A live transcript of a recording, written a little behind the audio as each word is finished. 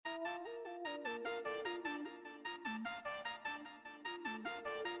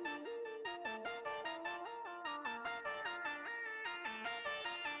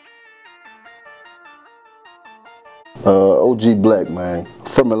OG Black, man.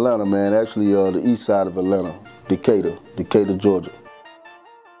 From Atlanta, man. Actually, the east side of Atlanta, Decatur, Georgia.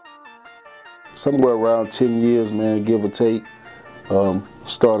 Somewhere around 10 years, man, give or take.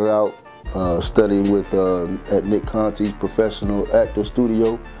 Started out studying with at Nick Conti's professional actor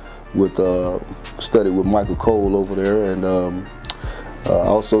studio. Studied with Michael Cole over there, and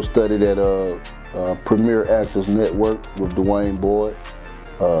also studied at Premier Actors Network with Dwayne Boyd,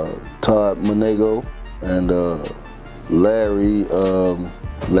 Todd Monego, and Larry.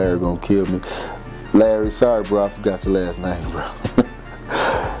 Larry gonna kill me. Larry, sorry, bro, I forgot your last name, bro.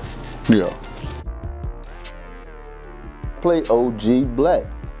 Yeah. Play OG Black.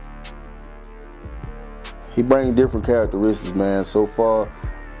 He brings different characteristics, man. So far,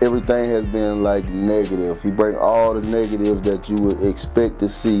 everything has been like negative. He brings all the negatives that you would expect to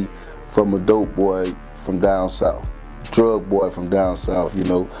see from a dope boy from down south, drug boy from down south, you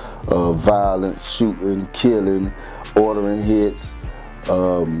know, violence, shooting, killing, ordering hits,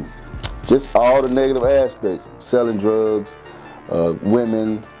 just all the negative aspects, selling drugs,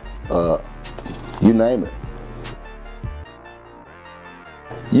 women, you name it.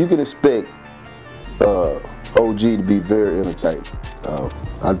 You can expect OG to be very entertaining.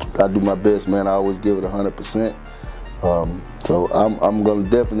 I do my best, man. I always give it 100%. So I'm gonna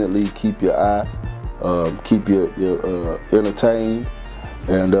definitely keep your eye, keep you entertained,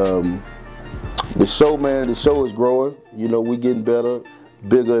 and the show, man. The show is growing. You know, we getting better,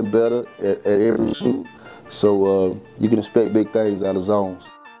 bigger and better at every shoot. So you can expect big things out of Zones.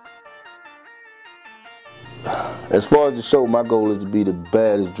 As far as the show, my goal is to be the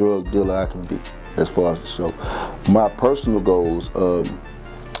baddest drug dealer I can be. As far as the show, my personal goals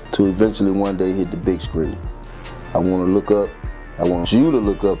to eventually one day hit the big screen. I want to look up. I want you to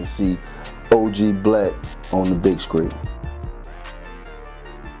look up and see OG Black on the big screen.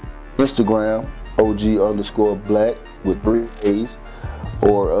 Instagram, OG_Black with 3 A's,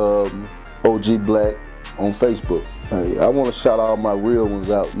 or OG Black on Facebook. Hey, I want to shout all my real ones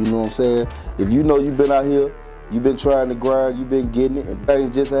out. You know what I'm saying? If you know you've been out here, you've been trying to grind, you've been getting it, and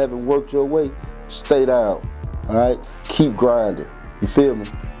things just haven't worked your way, stay down. All right? Keep grinding. You feel me?